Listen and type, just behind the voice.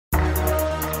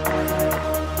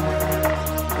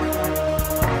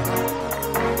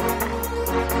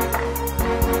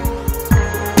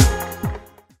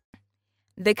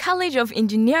The College of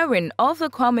Engineering of the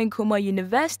Kwame Nkrumah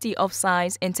University of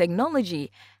Science and Technology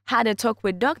had a talk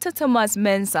with Dr. Thomas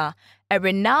Mensah, a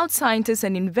renowned scientist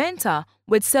and inventor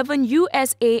with 7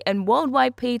 USA and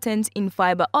worldwide patents in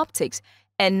fiber optics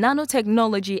and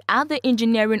nanotechnology at the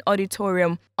Engineering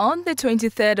Auditorium on the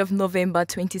 23rd of November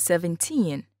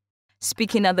 2017.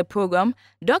 Speaking at the program,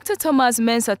 Dr. Thomas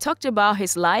Mensah talked about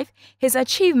his life, his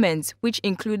achievements, which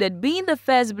included being the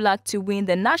first Black to win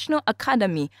the National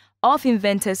Academy of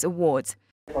Inventors Awards.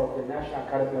 Of the National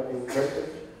Academy of Inventors,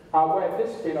 I wear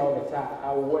this pin all the time.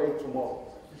 I will wear it tomorrow.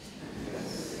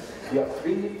 There are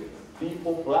 3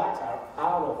 people, Blacks, are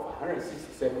out of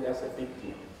 167. That's a big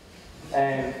deal.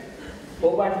 And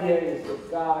over here is the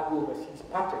guy who oversees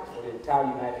patents for the entire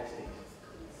United States.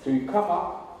 So you come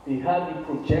up. They have it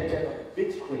projected on a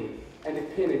big screen and they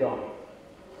pin it on you.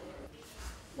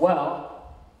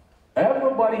 Well,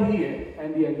 everybody here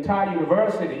and the entire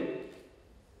university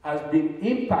has been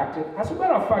impacted. As a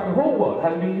matter of fact, the whole world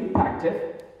has been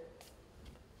impacted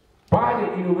by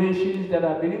the innovations that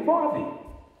have been evolving.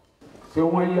 So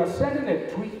when you're sending a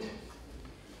tweet,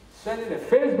 sending a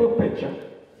Facebook picture,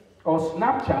 or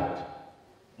Snapchat,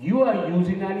 you are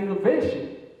using an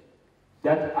innovation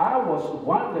that I was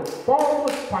one of the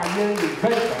foremost pioneering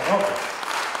inventors of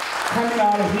coming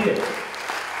out of here.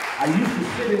 I used to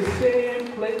sit in the same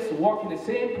place, walk in the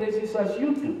same places as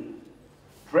you do,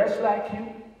 dress like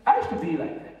you. I used to be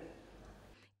like that.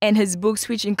 And his books,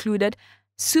 which included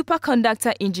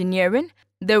Superconductor Engineering,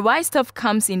 The Right Stuff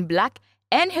Comes in Black,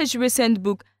 and his recent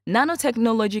book,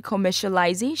 Nanotechnology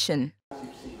Commercialization.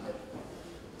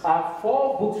 I have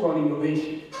 4 books on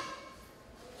innovation.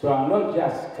 So I'm not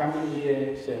just coming here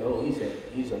and saying, oh,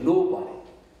 he's a nobody.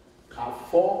 I have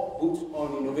 4 books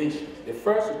on innovation. The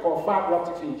first is called Fiber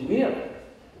Optics Engineering,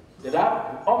 that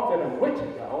I've authored and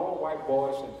written. They're all white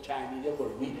boys and Chinese, they're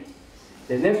going to read it.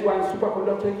 The next one is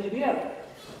Superconductor Engineering.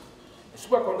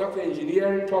 Superconductor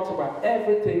Engineering talks about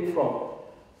everything from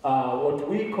what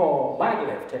we call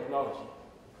maglev technology,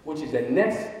 which is the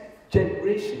next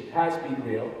generation high-speed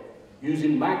rail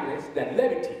using magnets that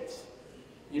levitates.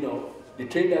 You know, the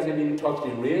train doesn't even touch the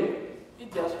rail,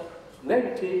 it just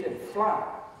levitates and flies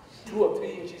 2 or 3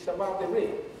 inches above the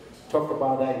rail. Talked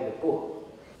about that in the book.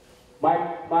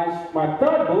 My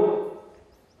third book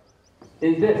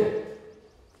is this.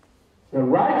 The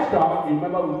Right Stuff,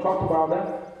 remember we talked about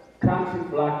that? Comes in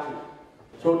Black too.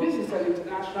 So this is an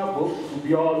international book, it will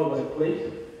be all over the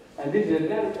place. And this is a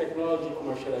nanotechnology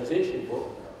commercialization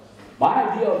book.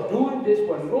 My idea of doing this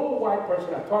when no white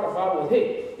person I thought about was,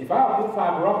 hey, if I move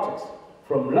fiber optics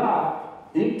from lab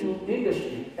into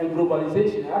industry and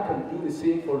globalization, I can do the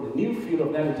same for the new field of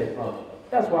nanotechnology.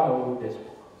 That's why I wrote this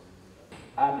book.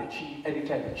 I'm the chief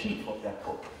editor-in-chief of that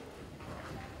book.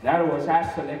 In other words, I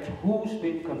select whose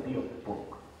name can be on the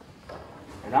book.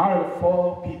 And out of the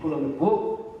 4 people on the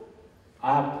book,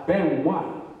 I have Ben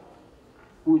Wan,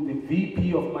 who is the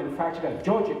VP of manufacturing at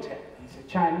Georgia Tech. He's a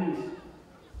Chinese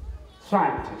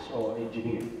scientist or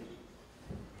engineer.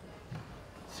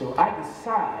 So I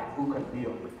decide who can be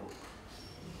on the book.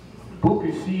 The book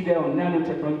you see there on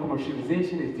nanotechnology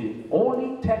commercialization is the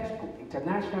only textbook,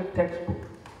 international textbook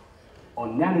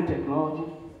on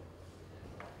nanotechnology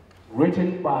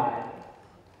written by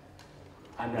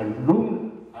an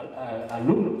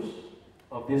alumnus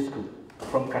of this school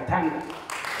from Katanga.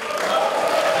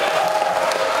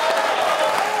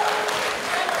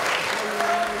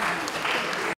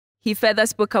 He further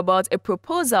spoke about a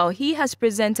proposal he has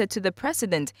presented to the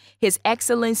President, His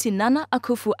Excellency Nana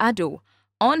Akufo-Addo,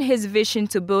 on his vision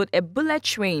to build a bullet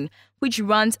train which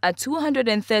runs at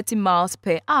 230 miles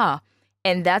per hour,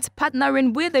 and that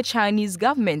partnering with the Chinese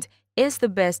government is the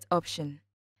best option.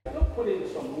 Don't put in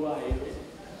some blue eye.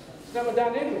 It's never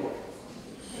done anywhere.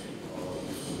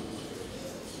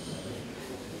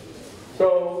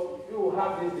 So you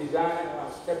have this design, and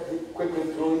I'll step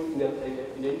quickly through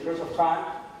it in the interest of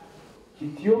time.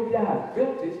 Ethiopia has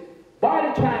built this by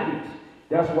the Chinese.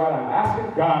 That's why I'm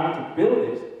asking Ghana to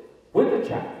build this with the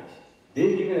Chinese.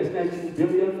 They've given us $19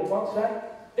 billion for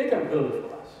bauxite. They can build it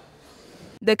for us.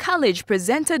 The college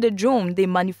presented a drone they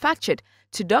manufactured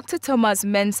to Dr. Thomas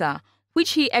Mensah,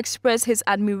 which he expressed his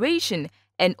admiration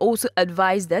and also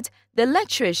advised that the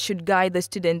lecturers should guide the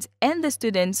students and the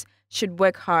students should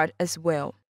work hard as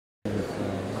well.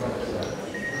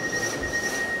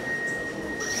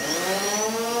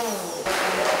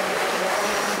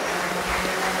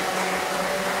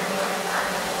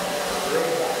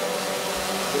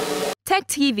 Tech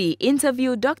TV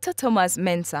interviewed Dr. Thomas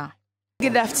Mensah.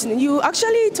 Good afternoon. You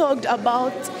actually talked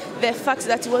about the fact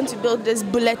that you want to build this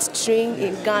bullet train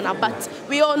in Ghana, but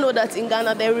we all know that in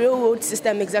Ghana the railroad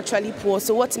system is actually poor.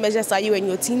 So what measures are you and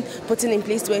your team putting in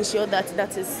place to ensure that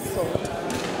that is solved?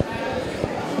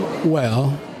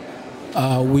 Well,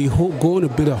 we're going to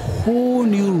build a whole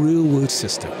new railroad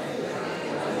system.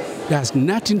 That has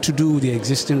nothing to do with the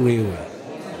existing railway.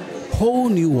 Whole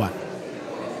new one.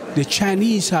 The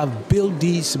Chinese have built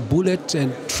these bullet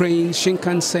and train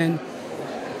Shinkansen.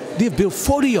 They've built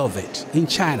 40 of it in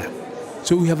China.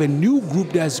 So we have a new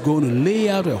group that's going to lay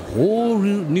out a whole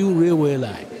new railway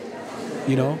line,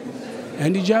 you know.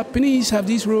 And the Japanese have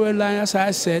these railway lines, as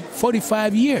I said,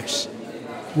 45 years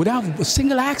without a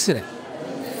single accident.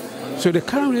 So the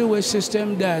current railway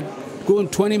system that going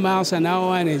 20 miles an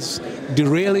hour and is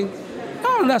derailing,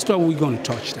 no, that's not what we're going to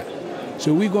touch that.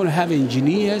 So we're going to have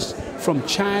engineers from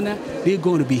China. They're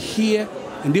going to be here,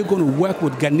 and they're going to work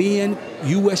with Ghanaian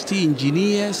UST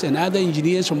engineers and other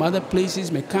engineers from other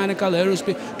places, mechanical,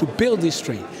 aerospace, to build this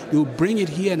train. They will bring it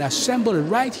here and assemble it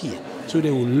right here, so they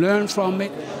will learn from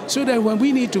it, so that when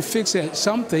we need to fix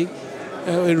something,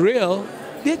 a rail,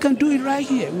 they can do it right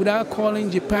here without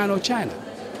calling Japan or China.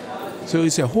 So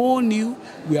it's a whole new,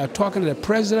 we are talking at the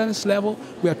president's level,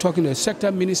 we are talking to the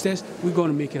sector ministers, we're going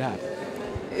to make it happen.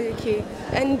 Okay,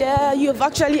 and you've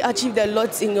actually achieved a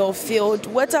lot in your field.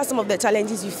 What are some of the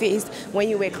challenges you faced when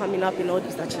you were coming up in all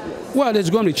these achievements? Well, there's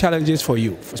going to be challenges for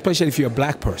you, especially if you're a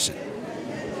black person,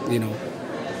 you know.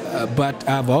 But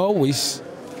I've always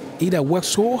either worked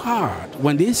so hard,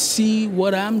 when they see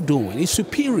what I'm doing, it's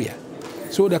superior.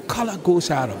 So the color goes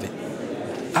out of it.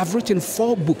 I've written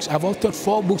 4 books. I've authored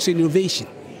 4 books in innovation.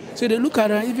 So they look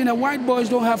at it, even the white boys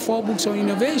don't have 4 books on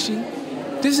innovation.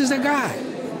 This is the guy.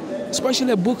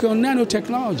 Especially a book on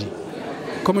nanotechnology,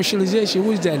 commercialization,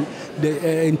 which is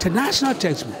the international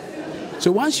textbook.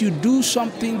 So once you do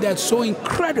something that's so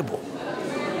incredible,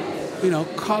 you know,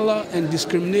 color and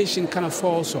discrimination kind of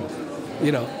falls off.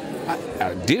 You know,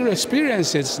 I did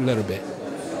experience it a little bit.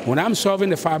 When I'm solving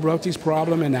the fiber optics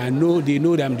problem and I know they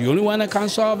know that I'm the only one that can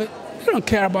solve it, they don't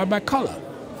care about my color.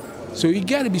 So you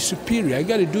got to be superior. You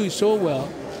got to do it so well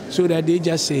so that they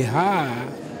just say,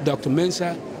 Dr.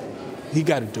 Mensah, he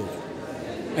got to do it.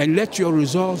 And let your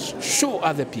results show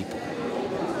other people.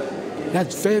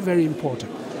 That's very, very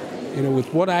important. You know,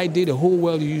 with what I did, the whole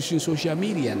world is using social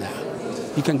media now.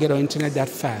 You can get on the internet that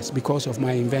fast because of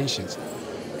my inventions.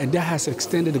 And that has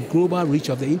extended the global reach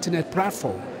of the internet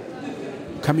platform.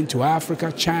 Coming to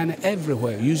Africa, China,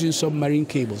 everywhere, using submarine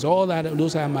cables. All that,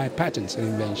 those are my patents and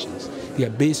inventions. They are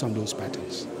based on those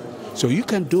patents. So you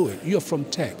can do it. You're from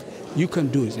tech. You can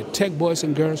do it. The tech boys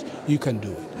and girls, you can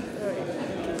do it.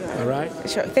 All right?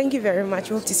 Sure. Thank you very much.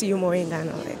 We hope to see you more in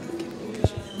Ghana.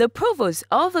 The provost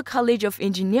of the College of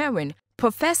Engineering,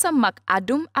 Professor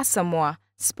McAdam Asamoah,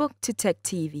 spoke to Tech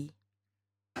TV.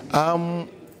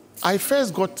 I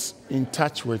first got in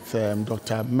touch with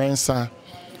Dr. Mensah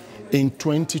in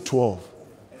 2012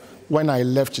 when I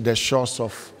left the shores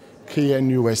of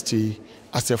KNUST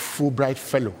as a Fulbright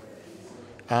Fellow.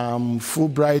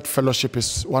 Fulbright Fellowship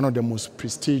is one of the most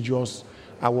prestigious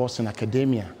awards in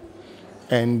academia.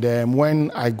 And when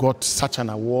I got such an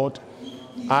award,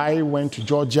 I went to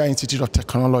Georgia Institute of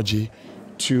Technology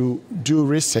to do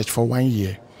research for 1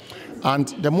 year. And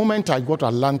the moment I got to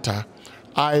Atlanta,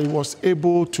 I was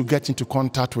able to get into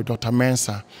contact with Dr.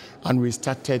 Mensah, and we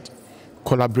started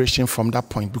collaboration from that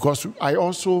point, because I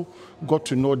also got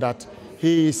to know that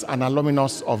he is an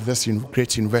alumnus of this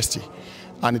great university.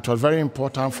 And it was very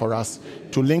important for us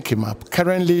to link him up.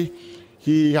 Currently,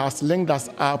 he has linked us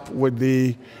up with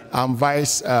the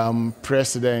vice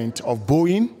president of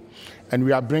Boeing, and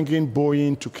we are bringing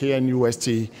Boeing to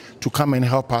KNUST to come and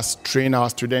help us train our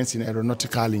students in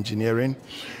aeronautical engineering.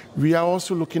 We are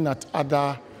also looking at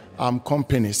other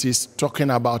companies. He's talking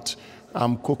about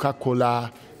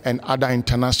Coca-Cola and other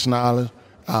international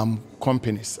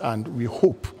companies, and we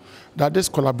hope that this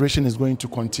collaboration is going to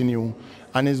continue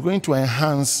and is going to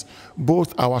enhance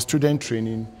both our student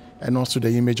training and also the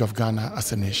image of Ghana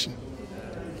as a nation.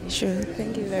 Sure,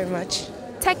 thank you very much.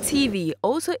 Tech TV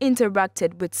also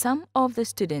interacted with some of the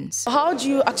students. How do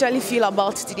you actually feel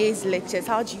about today's lectures?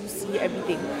 How do you see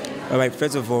everything? All right,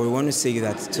 first of all, we want to say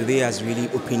that today has really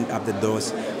opened up the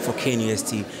doors for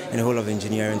KNUST and the whole of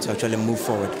engineering to actually move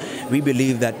forward. We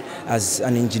believe that as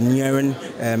an engineering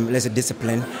let's say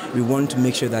discipline, we want to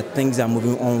make sure that things are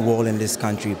moving on well in this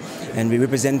country, and we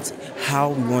represent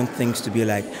how we want things to be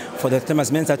like. For Dr. Thomas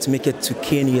Mensah to make it to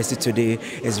KNUST today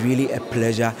is really a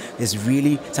pleasure. It's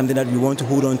really something that we want to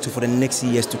hold on to for the next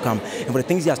years to come. And for the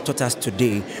things he has taught us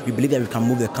today, we believe that we can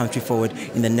move the country forward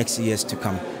in the next years to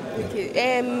come. Okay.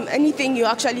 Anything you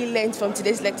actually learned from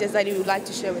today's lectures that you would like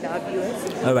to share with our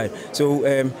viewers? All right. So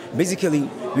basically,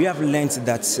 we have learned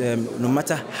that no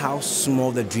matter how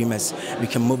small the dream is, we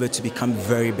can move it to become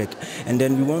very big. And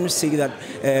then we want to say that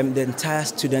the entire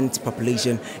student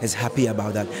population is happy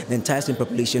about that. The entire student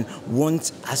population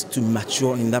wants us to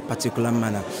mature in that particular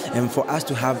manner. And for us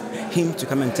to have him to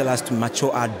come and tell us to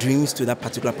mature our dreams to that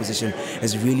particular position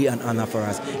is really an honor for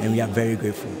us, and we are very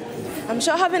grateful. I'm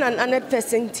sure having an honored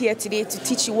person here today to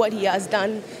teach you what he has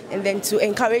done and then to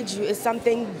encourage you is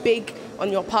something big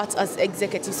on your part as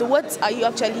executive. So what are you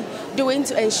actually doing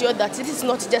to ensure that it is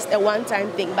not just a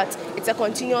one-time thing, but it's a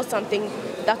continuous something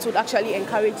that would actually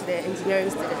encourage the engineering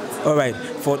students? All right.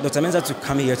 For Dr. Mensah to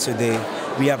come here today,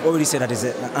 we have already said that it's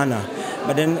an honor.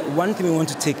 But then one thing we want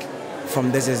to take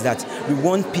from this is that we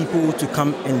want people to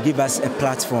come and give us a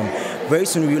platform. Very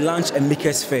soon we will launch a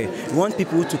Makers Fair. We want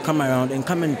people to come around and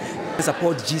come and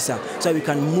support GISA so we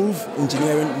can move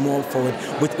engineering more forward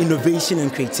with innovation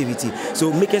and creativity.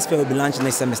 So Makers Fair will be launched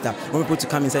next semester. We want people to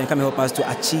come inside and come and help us to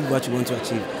achieve what we want to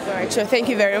achieve. All right, sure. Thank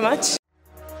you very much.